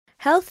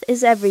Health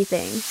is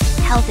everything.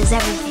 Health is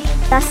everything.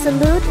 La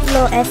salud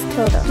lo es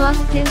todo. La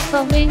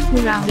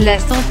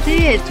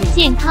santé est tout.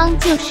 健康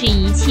就是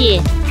一切。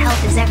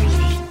 Health is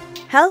everything.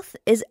 Health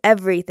is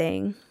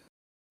everything.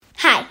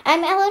 Hi,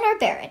 I'm Eleanor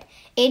Barrett,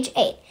 age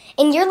 8,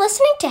 and you're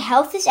listening to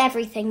Health is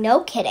Everything,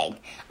 No Kidding,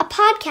 a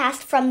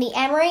podcast from the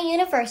Emory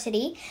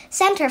University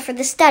Center for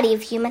the Study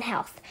of Human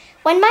Health.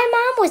 When my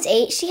mom was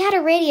 8, she had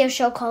a radio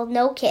show called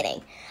No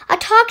Kidding, a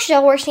talk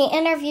show where she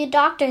interviewed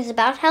doctors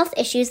about health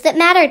issues that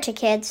mattered to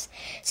kids.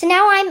 So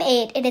now I'm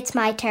 8 and it's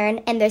my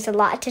turn, and there's a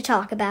lot to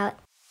talk about.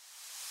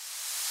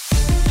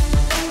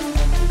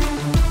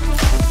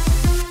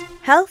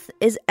 Health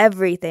is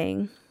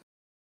everything.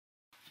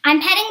 I'm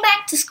heading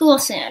back to school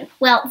soon.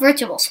 Well,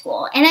 virtual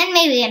school, and then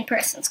maybe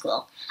in-person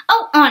school.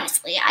 Oh,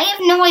 honestly, I have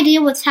no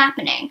idea what's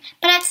happening,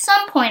 but at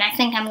some point I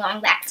think I'm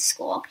going back to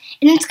school,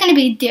 and it's going to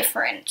be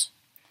different.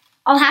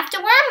 I'll have to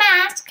wear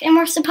a mask, and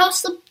we're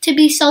supposed to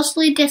be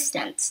socially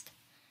distanced.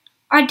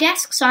 Our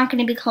desks aren't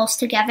going to be close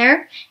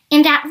together,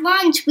 and at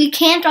lunch we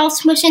can't all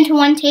smush into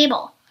one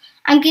table.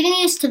 I'm getting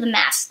used to the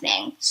mask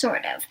thing,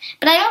 sort of,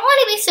 but I don't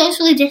want to be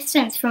socially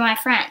distanced from my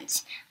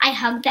friends. I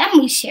hug them,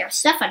 we share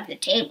stuff under the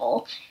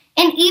table,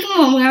 and even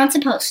when we aren't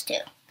supposed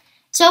to.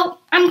 So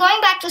I'm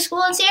going back to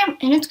school this year,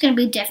 and it's going to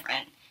be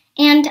different.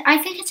 And I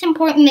think it's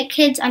important that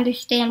kids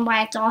understand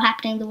why it's all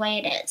happening the way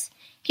it is.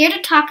 Here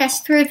to talk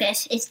us through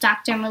this is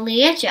Dr.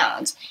 Malia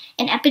Jones,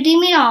 an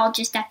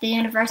epidemiologist at the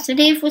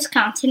University of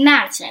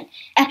Wisconsin-Madison.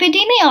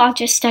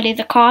 Epidemiologists study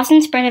the cause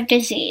and spread of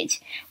disease,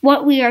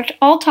 what we are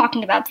all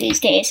talking about these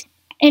days.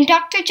 And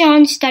Dr.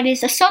 Jones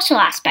studies the social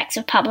aspects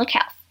of public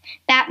health.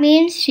 That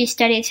means she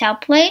studies how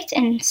place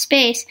and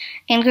space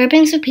and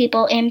groupings of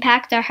people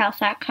impact our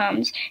health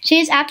outcomes. She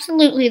is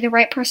absolutely the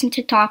right person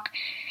to talk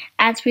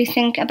as we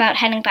think about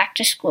heading back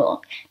to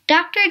school.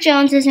 Dr.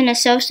 Jones is an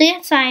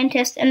associate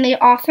scientist and the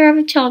author of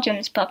a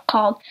children's book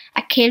called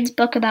A Kid's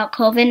Book About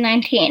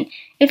COVID-19.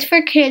 It's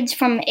for kids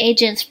from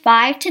ages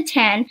 5 to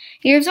 10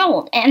 years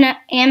old and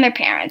their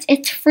parents.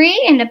 It's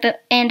free and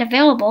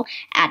available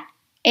at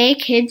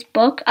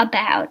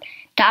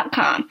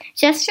akidsbookabout.com.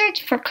 Just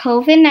search for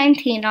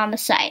COVID-19 on the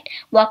site.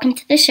 Welcome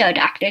to the show,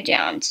 Dr.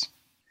 Jones.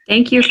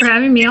 Thank you for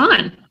having me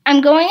on. I'm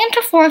going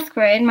into 4th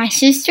grade. My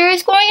sister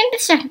is going into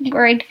 2nd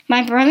grade.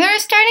 My brother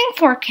is starting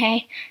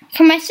 4K.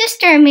 For my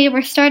sister and me,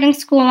 we're starting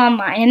school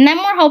online, and then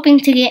we're hoping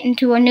to get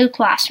into a new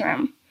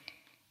classroom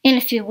in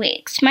a few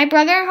weeks. My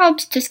brother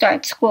hopes to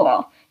start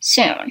school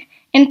soon,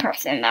 in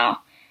person though.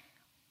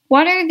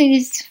 What are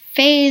these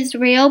phased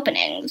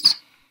reopenings?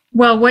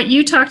 Well, what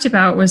you talked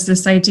about was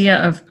this idea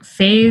of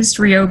phased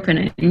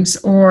reopenings,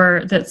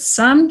 or that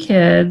some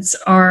kids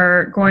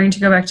are going to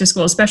go back to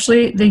school,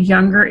 especially the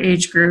younger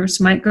age groups,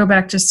 might go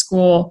back to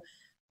school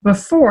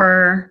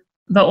before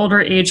the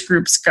older age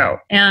groups go.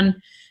 And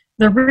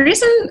the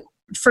reason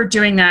for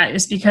doing that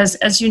is because,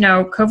 as you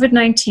know,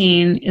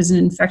 COVID-19 is an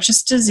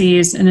infectious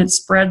disease and it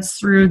spreads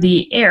through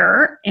the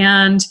air.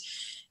 And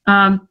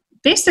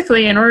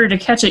basically, in order to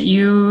catch it,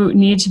 you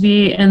need to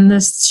be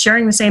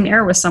sharing the same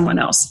air with someone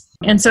else.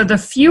 And so the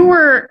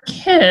fewer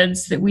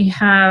kids that we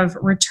have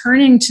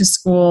returning to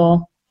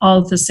school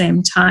all at the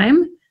same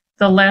time,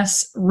 the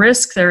less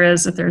risk there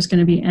is that there's going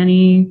to be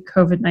any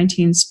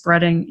COVID-19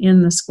 spreading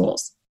in the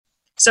schools.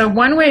 So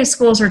one way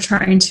schools are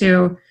trying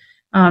to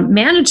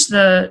manage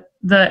the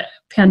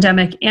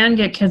pandemic and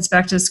get kids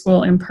back to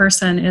school in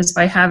person is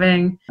by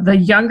having the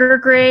younger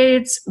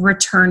grades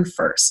return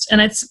first.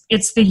 And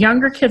it's the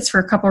younger kids for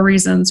a couple of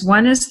reasons.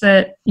 One is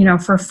that,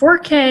 for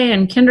 4K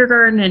and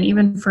kindergarten and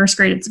even 1st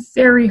grade, it's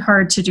very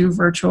hard to do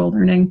virtual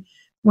learning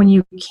when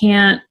you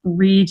can't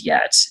read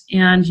yet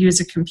and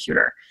use a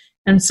computer.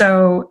 And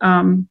so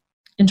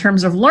in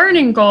terms of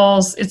learning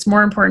goals, it's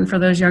more important for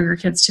those younger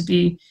kids to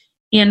be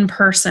in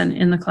person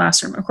in the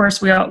classroom. Of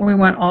course, we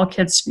want all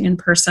kids to be in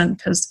person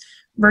because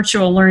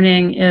virtual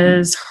learning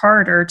is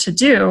harder to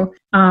do,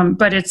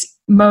 but it's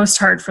most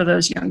hard for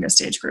those youngest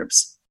age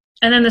groups.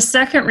 And then the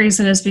second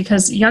reason is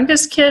because the younger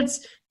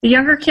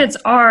kids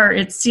are,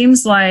 it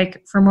seems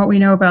like from what we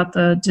know about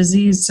the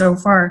disease so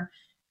far,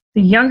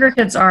 the younger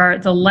kids are,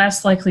 the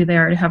less likely they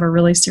are to have a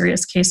really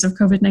serious case of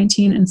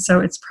COVID-19. And so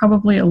it's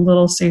probably a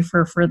little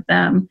safer for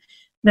them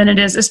than it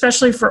is,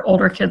 especially for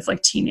older kids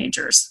like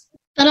teenagers.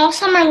 But all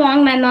summer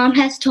long, my mom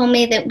has told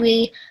me that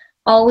we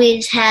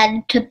always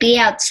had to be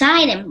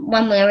outside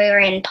when we were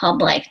in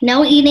public.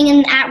 No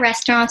eating at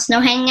restaurants,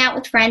 no hanging out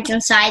with friends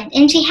inside,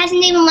 and she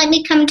hasn't even let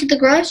me come to the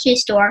grocery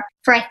store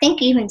for I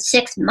think even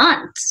 6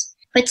 months.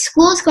 But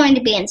school's going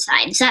to be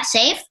inside. Is that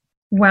safe?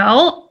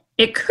 Well,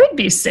 it could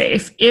be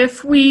safe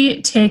if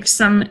we take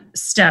some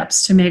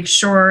steps to make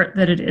sure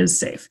that it is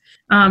safe.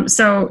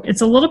 So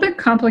it's a little bit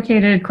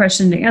complicated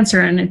question to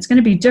answer, and it's going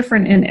to be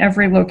different in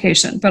every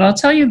location. But I'll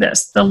tell you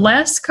this, the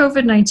less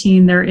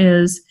COVID-19 there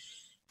is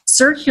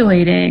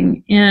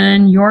circulating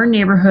in your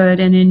neighborhood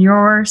and in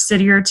your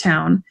city or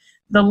town,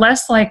 the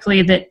less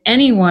likely that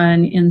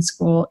anyone in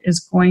school is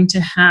going to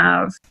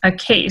have a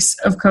case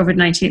of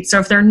COVID-19. So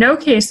if there are no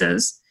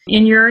cases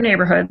in your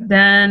neighborhood,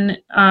 then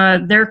there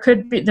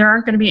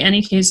aren't going to be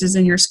any cases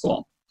in your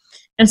school.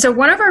 And so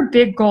one of our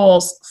big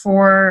goals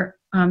for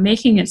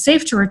making it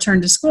safe to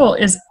return to school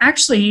is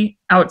actually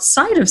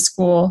outside of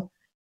school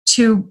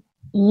to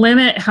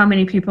limit how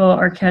many people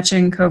are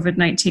catching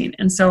COVID-19.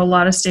 And so a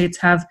lot of states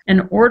have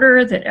an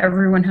order that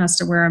everyone has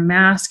to wear a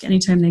mask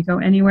anytime they go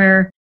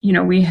anywhere. You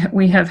know,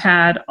 we have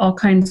had all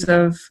kinds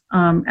of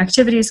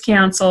activities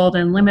canceled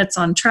and limits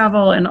on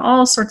travel and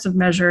all sorts of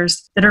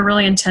measures that are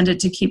really intended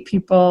to keep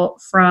people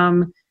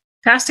from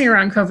passing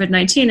around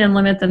COVID-19 and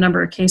limit the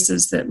number of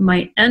cases that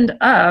might end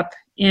up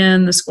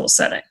in the school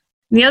setting.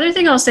 And the other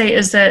thing I'll say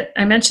is that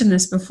I mentioned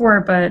this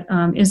before, but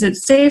is it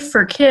safe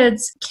for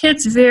kids?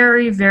 Kids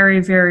very, very,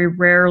 very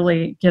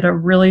rarely get a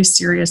really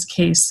serious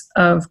case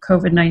of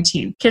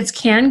COVID-19. Kids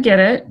can get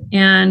it,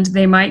 and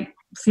they might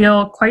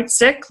feel quite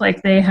sick,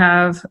 like they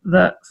have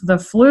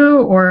the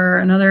flu or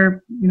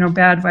another,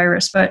 bad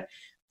virus, but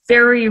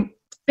very,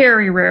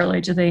 very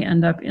rarely do they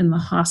end up in the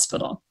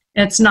hospital.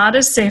 It's not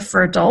as safe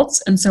for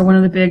adults, and so one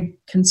of the big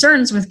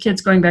concerns with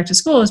kids going back to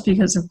school is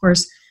because, of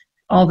course,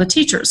 all the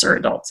teachers are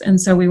adults, and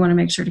so we want to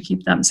make sure to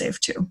keep them safe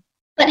too.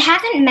 But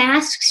haven't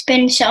masks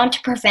been shown to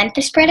prevent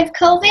the spread of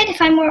COVID?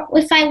 If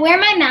I wear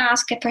my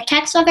mask, it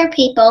protects other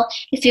people.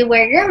 If you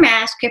wear your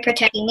mask, you're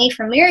protecting me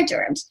from your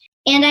germs.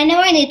 And I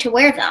know I need to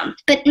wear them,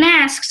 but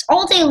masks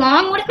all day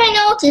long, what if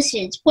my nose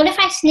itches? What if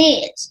I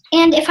sneeze?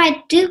 And if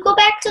I do go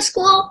back to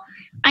school,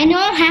 I know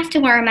I'll have to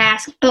wear a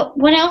mask, but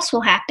what else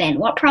will happen?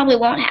 What probably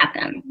won't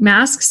happen?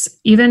 Masks,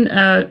 even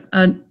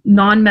a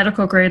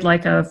non-medical grade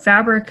like a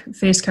fabric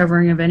face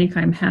covering of any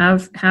kind,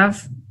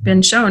 have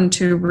been shown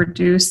to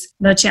reduce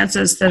the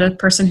chances that a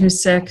person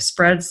who's sick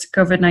spreads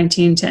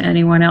COVID-19 to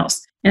anyone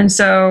else. And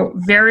so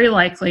very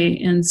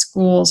likely in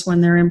schools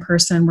when they're in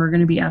person, we're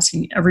going to be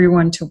asking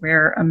everyone to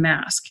wear a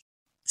mask.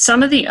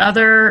 Some of the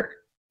other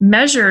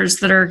measures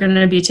that are going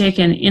to be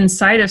taken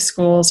inside of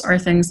schools are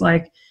things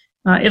like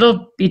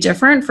it'll be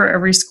different for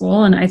every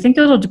school, and I think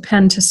it'll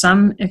depend to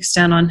some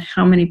extent on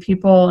how many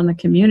people in the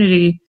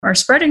community are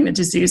spreading the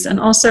disease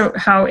and also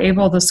how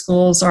able the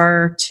schools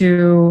are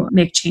to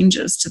make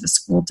changes to the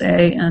school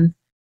day and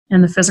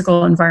the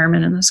physical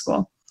environment in the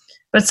school.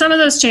 But some of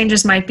those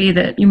changes might be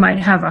that you might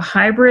have a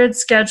hybrid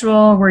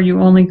schedule where you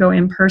only go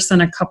in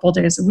person a couple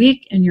days a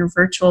week and you're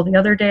virtual the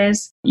other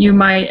days. You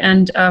might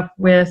end up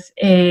with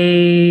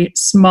a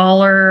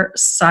smaller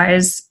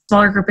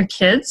group of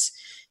kids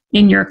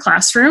in your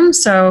classroom.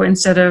 So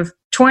instead of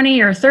 20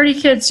 or 30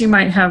 kids, you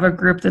might have a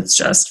group that's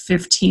just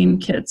 15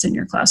 kids in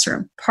your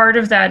classroom. Part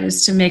of that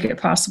is to make it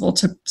possible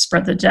to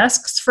spread the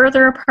desks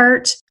further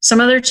apart.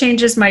 Some other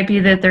changes might be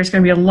that there's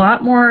going to be a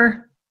lot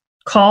more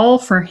call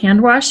for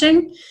hand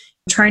washing,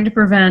 trying to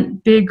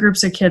prevent big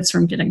groups of kids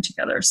from getting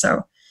together.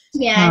 So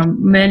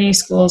many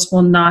schools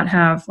will not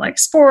have like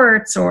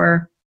sports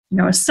or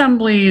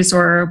assemblies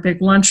or a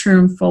big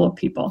lunchroom full of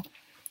people.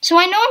 So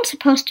I know I'm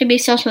supposed to be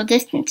social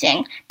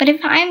distancing, but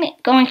if I'm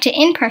going to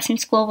in-person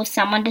school with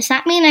someone, does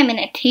that mean I'm in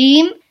a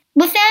team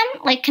with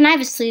them? Like, can I have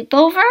a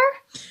sleepover?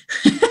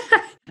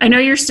 I know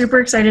you're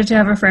super excited to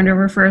have a friend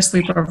over for a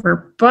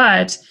sleepover,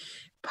 but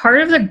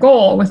part of the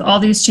goal with all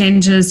these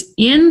changes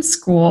in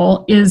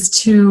school is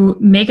to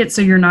make it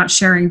so you're not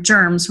sharing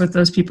germs with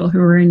those people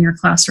who are in your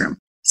classroom.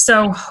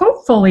 So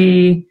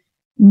hopefully,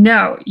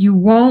 no, you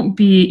won't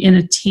be in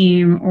a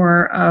team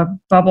or a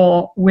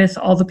bubble with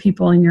all the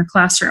people in your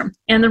classroom.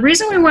 And the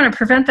reason we want to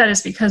prevent that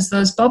is because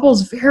those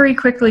bubbles very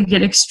quickly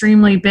get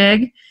extremely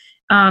big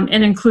and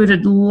include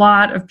a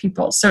lot of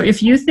people. So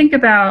if you think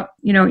about,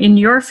 in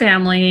your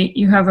family,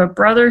 you have a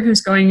brother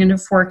who's going into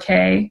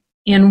 4K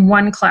in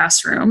one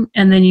classroom,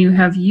 and then you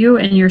have you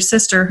and your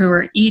sister who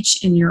are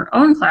each in your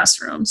own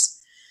classrooms.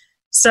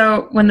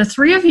 So when the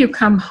three of you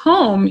come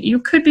home, you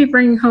could be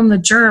bringing home the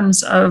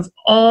germs of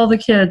all the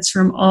kids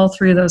from all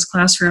three of those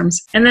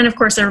classrooms. And then, of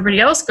course,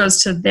 everybody else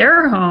goes to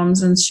their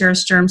homes and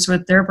shares germs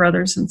with their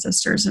brothers and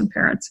sisters and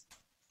parents.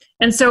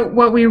 And so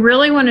what we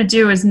really want to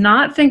do is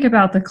not think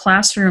about the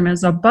classroom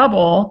as a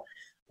bubble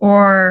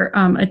or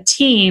a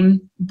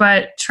team,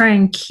 but try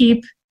and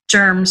keep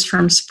germs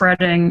from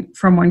spreading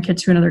from one kid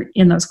to another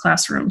in those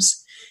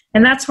classrooms.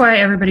 And that's why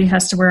everybody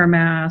has to wear a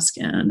mask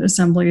and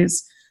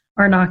assemblies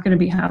are not going to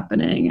be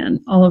happening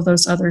and all of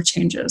those other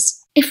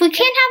changes. If we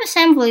can't have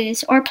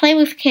assemblies or play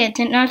with kids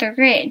in other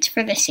grades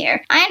for this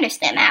year, I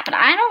understand that, but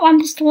I don't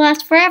want this to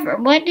last forever.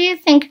 What do you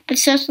think the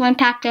social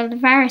impact of the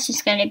virus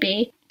is going to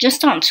be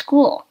just on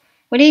school?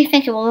 What do you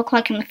think it will look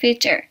like in the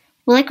future?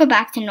 Will it go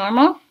back to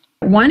normal?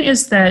 One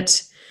is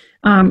that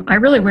I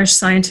really wish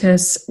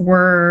scientists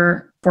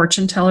were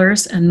fortune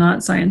tellers and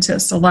not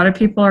scientists. A lot of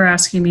people are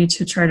asking me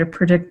to try to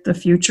predict the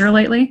future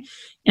lately,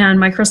 and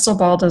my crystal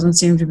ball doesn't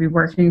seem to be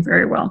working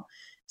very well.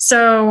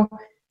 So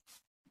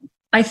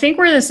I think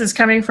where this is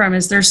coming from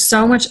is there's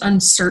so much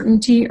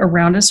uncertainty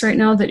around us right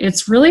now that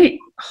it's really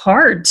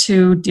hard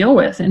to deal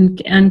with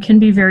and can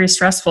be very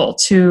stressful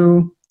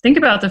to think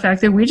about the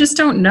fact that we just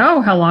don't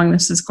know how long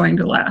this is going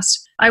to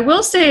last. I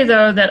will say,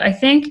 though, that I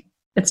think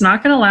it's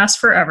not going to last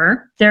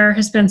forever. There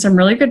has been some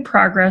really good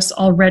progress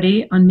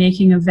already on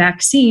making a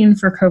vaccine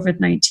for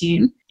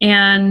COVID-19,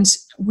 and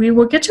we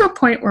will get to a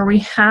point where we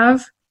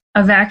have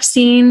a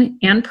vaccine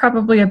and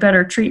probably a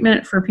better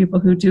treatment for people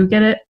who do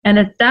get it. And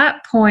at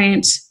that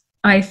point,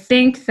 I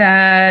think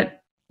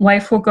that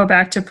life will go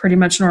back to pretty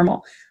much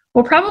normal.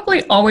 We'll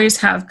probably always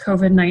have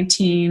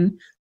COVID-19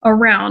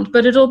 around,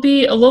 but it'll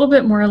be a little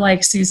bit more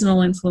like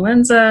seasonal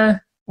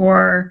influenza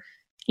or,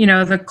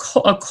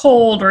 a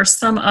cold or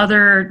some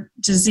other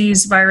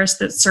disease virus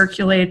that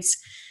circulates.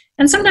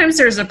 And sometimes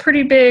there's a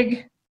pretty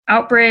big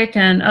outbreak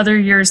and other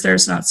years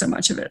there's not so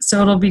much of it.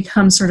 So it'll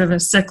become sort of a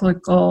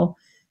cyclical,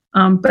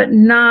 but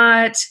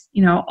not,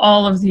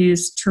 all of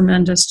these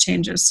tremendous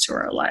changes to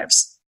our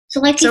lives.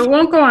 So it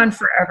won't go on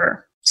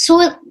forever.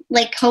 So it,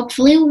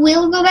 hopefully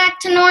we'll go back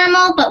to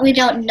normal, but we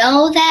don't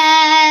know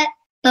that,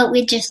 but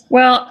we just...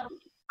 Well,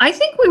 I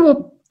think we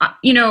will,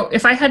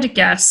 if I had to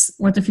guess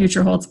what the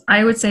future holds,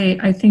 I would say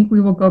I think we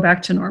will go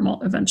back to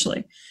normal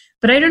eventually.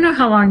 But I don't know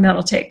how long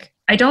that'll take.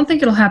 I don't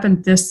think it'll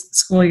happen this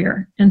school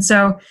year. And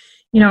so,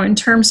 in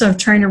terms of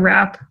trying to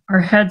wrap our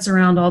heads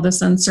around all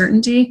this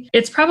uncertainty,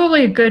 it's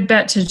probably a good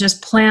bet to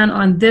just plan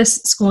on this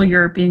school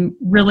year being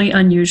really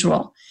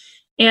unusual.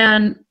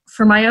 And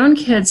for my own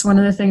kids, one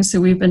of the things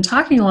that we've been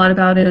talking a lot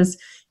about is,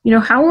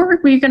 how are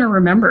we going to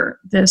remember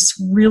this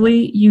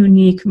really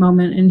unique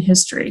moment in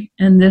history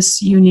and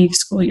this unique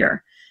school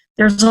year?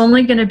 There's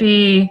only going to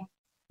be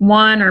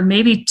one or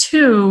maybe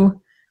two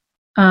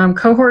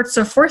cohorts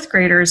of fourth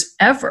graders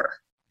ever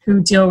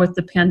who deal with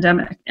the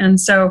pandemic. And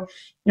so,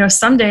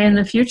 someday in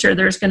the future,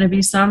 there's going to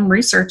be some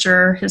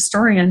researcher,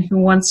 historian who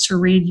wants to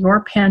read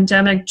your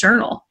pandemic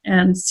journal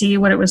and see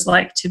what it was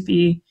like to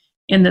be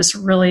in this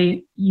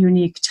really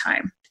unique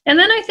time. And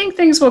then I think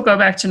things will go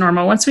back to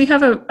normal. Once we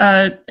have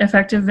a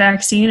effective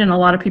vaccine and a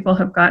lot of people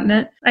have gotten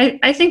it,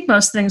 I think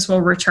most things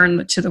will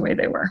return to the way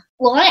they were.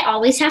 Will I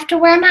always have to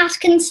wear a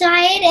mask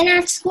inside and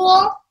at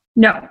school?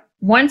 No.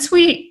 Once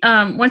we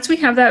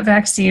have that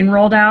vaccine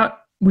rolled out,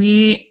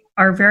 we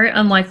are very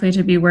unlikely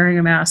to be wearing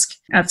a mask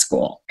at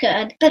school.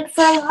 Good. But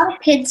for a lot of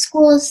kids,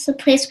 school is the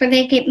place where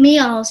they get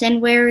meals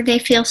and where they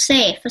feel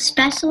safe,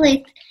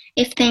 especially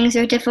if things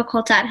are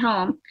difficult at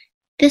home.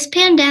 This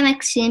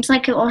pandemic seems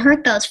like it will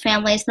hurt those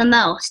families the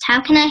most. How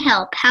can I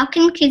help? How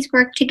can kids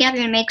work together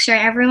and make sure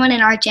everyone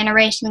in our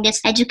generation gets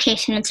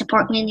education and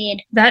support we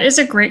need? That is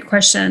a great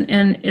question,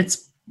 and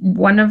it's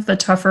one of the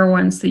tougher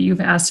ones that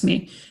you've asked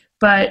me.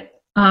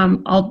 But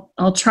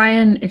I'll try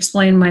and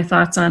explain my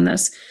thoughts on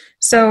this.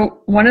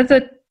 So one of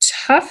the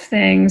tough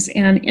things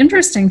and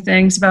interesting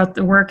things about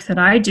the work that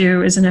I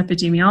do as an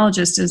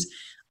epidemiologist is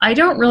I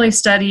don't really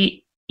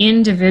study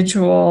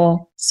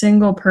individual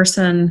single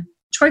person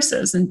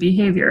choices and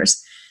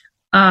behaviors.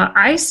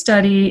 I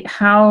study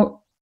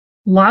how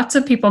lots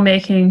of people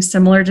making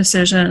similar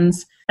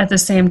decisions at the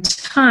same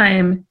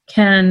time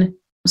can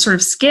sort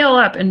of scale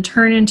up and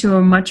turn into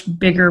a much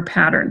bigger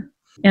pattern.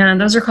 And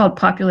those are called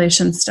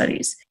population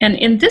studies. And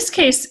in this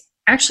case,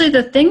 actually,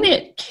 the thing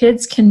that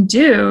kids can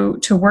do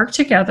to work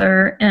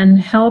together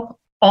and help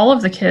all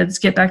of the kids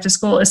get back to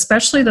school,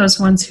 especially those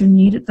ones who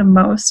need it the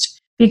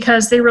most,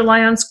 because they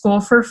rely on school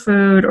for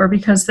food or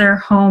because their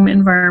home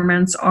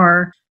environments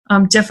are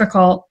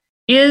difficult,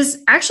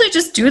 is actually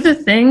just do the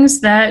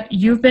things that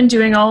you've been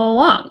doing all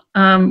along.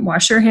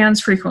 Wash your hands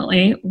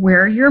frequently,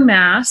 wear your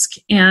mask,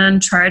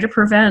 and try to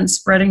prevent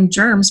spreading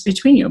germs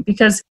between you,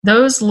 because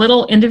those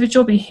little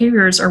individual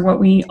behaviors are what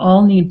we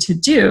all need to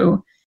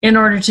do in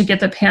order to get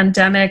the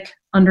pandemic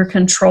under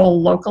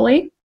control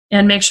locally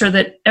and make sure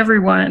that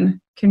everyone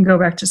can go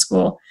back to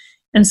school.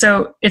 And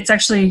so it's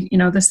actually,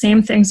 the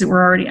same things that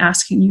we're already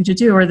asking you to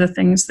do are the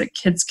things that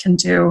kids can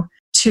do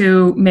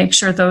to make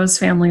sure those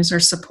families are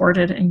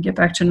supported and get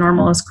back to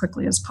normal as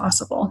quickly as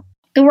possible.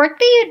 The work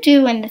that you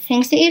do and the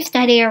things that you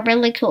study are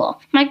really cool.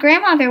 My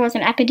grandmother was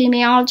an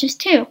epidemiologist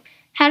too.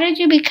 How did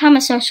you become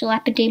a social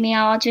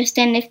epidemiologist?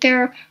 And if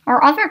there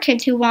are other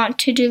kids who want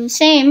to do the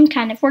same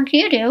kind of work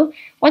you do,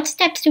 what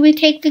steps do we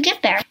take to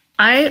get there?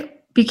 I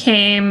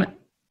became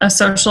a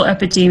social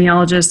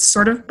epidemiologist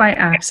sort of by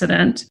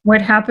accident.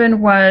 What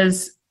happened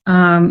was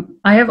I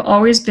have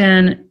always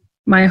been,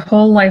 my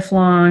whole life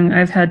long,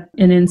 I've had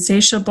an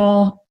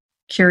insatiable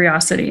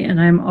curiosity, and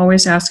I'm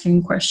always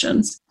asking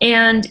questions.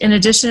 And in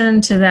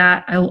addition to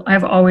that,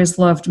 I've always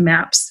loved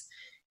maps.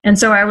 And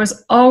so I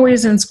was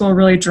always in school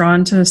really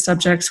drawn to the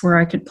subjects where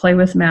I could play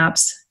with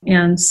maps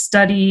and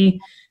study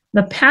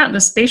the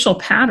spatial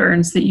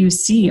patterns that you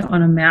see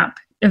on a map.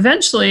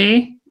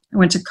 Eventually, I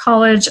went to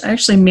college. I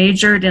actually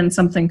majored in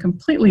something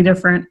completely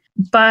different,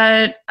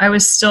 but I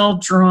was still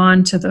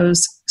drawn to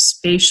those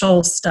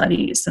spatial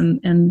studies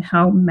and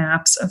how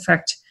maps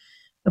affect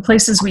the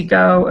places we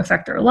go,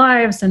 affect our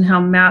lives, and how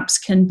maps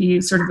can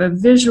be sort of a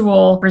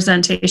visual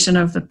representation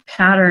of the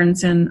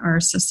patterns in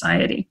our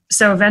society.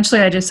 So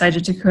eventually I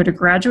decided to go to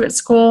graduate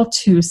school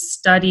to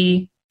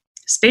study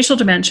spatial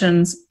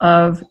dimensions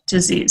of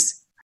disease.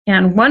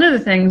 And one of the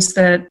things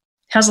that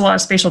has a lot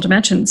of spatial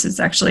dimensions is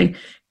actually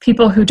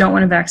people who don't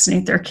want to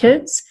vaccinate their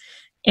kids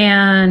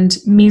and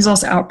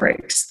measles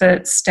outbreaks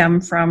that stem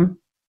from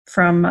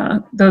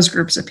those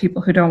groups of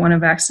people who don't want to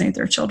vaccinate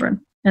their children.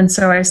 And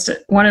so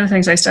one of the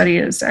things I study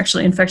is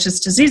actually infectious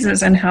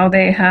diseases and how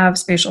they have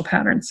spatial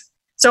patterns.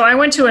 So I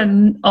went to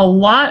a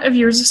lot of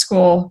years of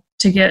school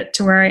to get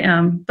to where I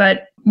am,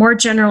 but more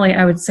generally,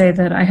 I would say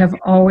that I have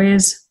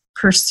always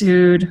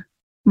pursued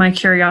my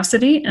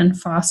curiosity and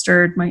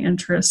fostered my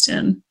interest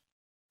in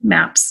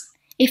maps.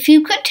 If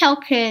you could tell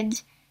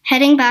kids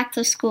heading back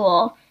to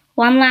school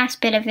one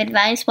last bit of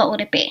advice, what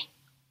would it be?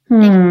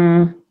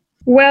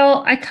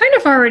 Well, I kind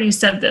of already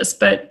said this,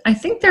 but I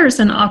think there's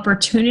an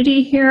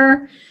opportunity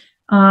here.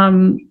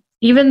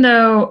 Even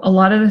though a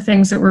lot of the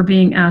things that we're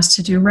being asked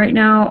to do right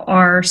now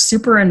are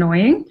super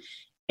annoying,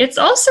 it's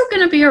also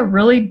going to be a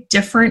really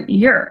different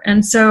year.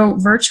 And so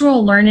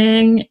virtual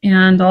learning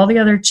and all the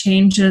other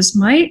changes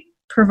might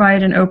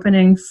provide an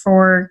opening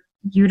for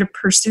you to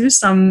pursue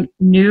some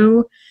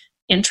new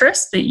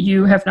interests that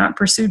you have not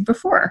pursued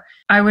before.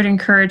 I would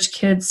encourage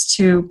kids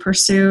to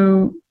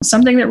pursue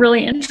something that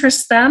really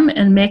interests them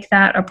and make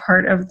that a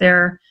part of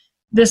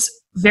this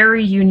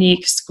very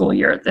unique school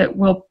year that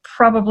will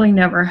probably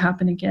never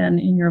happen again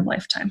in your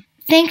lifetime.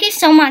 Thank you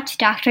so much,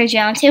 Dr.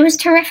 Jones. It was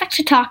terrific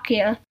to talk to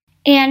you,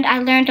 and I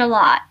learned a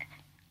lot.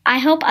 I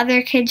hope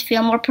other kids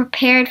feel more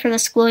prepared for the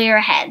school year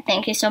ahead.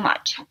 Thank you so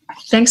much.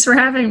 Thanks for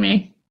having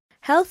me.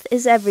 Health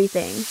is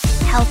everything.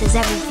 Health is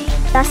everything.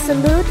 La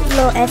salud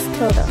lo es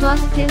todo.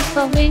 Santé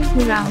sauve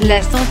courant.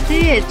 La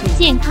santé est tout.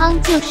 健康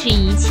就是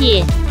一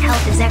切。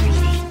 Health is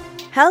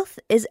everything. Health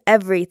is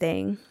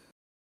everything.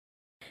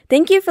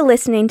 Thank you for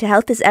listening to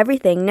Health is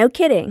Everything, no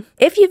kidding.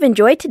 If you've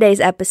enjoyed today's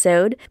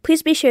episode,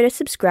 please be sure to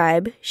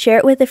subscribe, share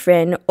it with a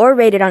friend, or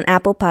rate it on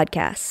Apple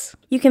Podcasts.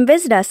 You can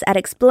visit us at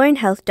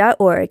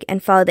exploringhealth.org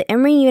and follow the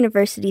Emory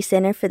University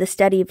Center for the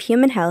Study of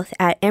Human Health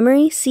at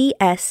Emory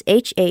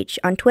CSHH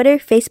on Twitter,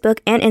 Facebook,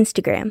 and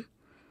Instagram.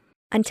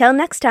 Until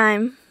next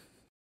time.